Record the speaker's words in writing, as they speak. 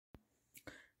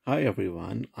Hi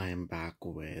everyone, I am back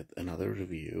with another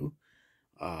review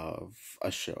of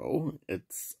a show.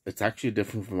 It's actually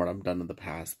different from what I've done in the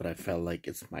past, but I felt like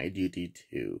it's my duty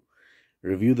to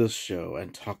review this show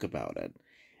and talk about it.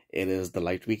 It is The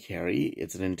Light We Carry.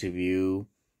 It's an interview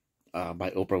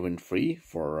by Oprah Winfrey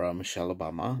for Michelle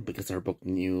Obama because her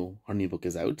new book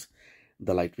is out,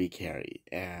 The Light We Carry.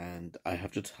 And I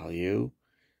have to tell you,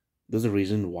 there's a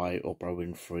reason why Oprah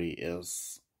Winfrey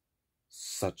is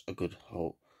such a good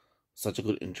host, such a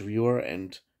good interviewer,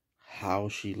 and how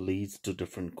she leads to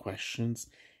different questions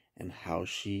and how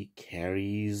she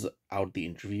carries out the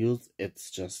interviews.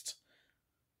 It's just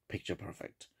picture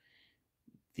perfect.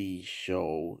 The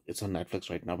show, it's on Netflix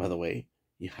right now, by the way.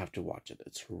 You have to watch it.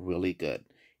 It's really good.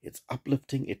 It's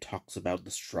uplifting. It talks about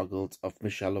the struggles of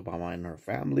Michelle Obama and her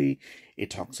family. It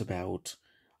talks about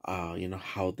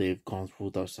how they've gone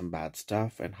through some bad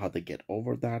stuff and how they get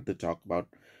over that. They talk about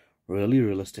really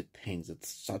realistic things. It's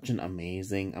such an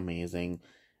amazing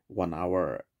 1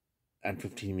 hour and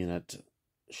 15-minute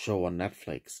show on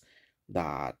Netflix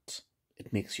that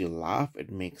it makes you laugh,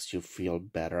 it makes you feel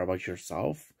better about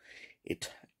yourself.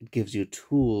 It gives you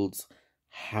tools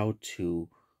how to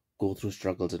go through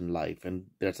struggles in life, and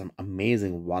there's some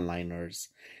amazing one-liners.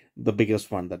 The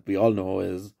biggest one that we all know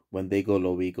is when they go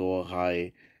low, we go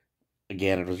high.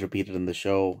 Again, it was repeated in the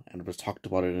show and it was talked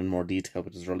about it in more detail,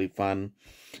 which is really fun.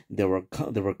 There were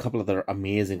a couple of other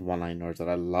amazing one-liners that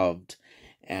I loved,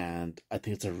 and I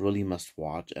think it's a really must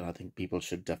watch, and I think people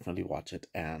should definitely watch it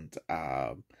and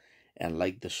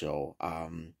like the show.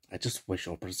 I just wish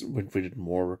Oprah Winfrey did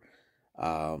more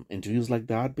interviews like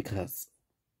that, because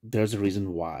there's a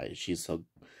reason why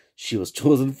she was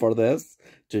chosen for this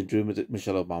to interview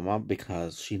Michelle Obama,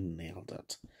 because she nailed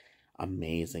it.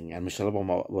 Amazing. And Michelle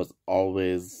Obama was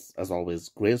always, as always,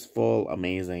 graceful,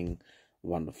 amazing,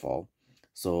 wonderful.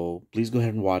 So please go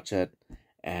ahead and watch it,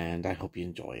 and I hope you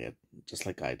enjoy it just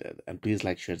like I did. And please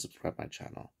like, share, and subscribe my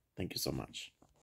channel. Thank you so much.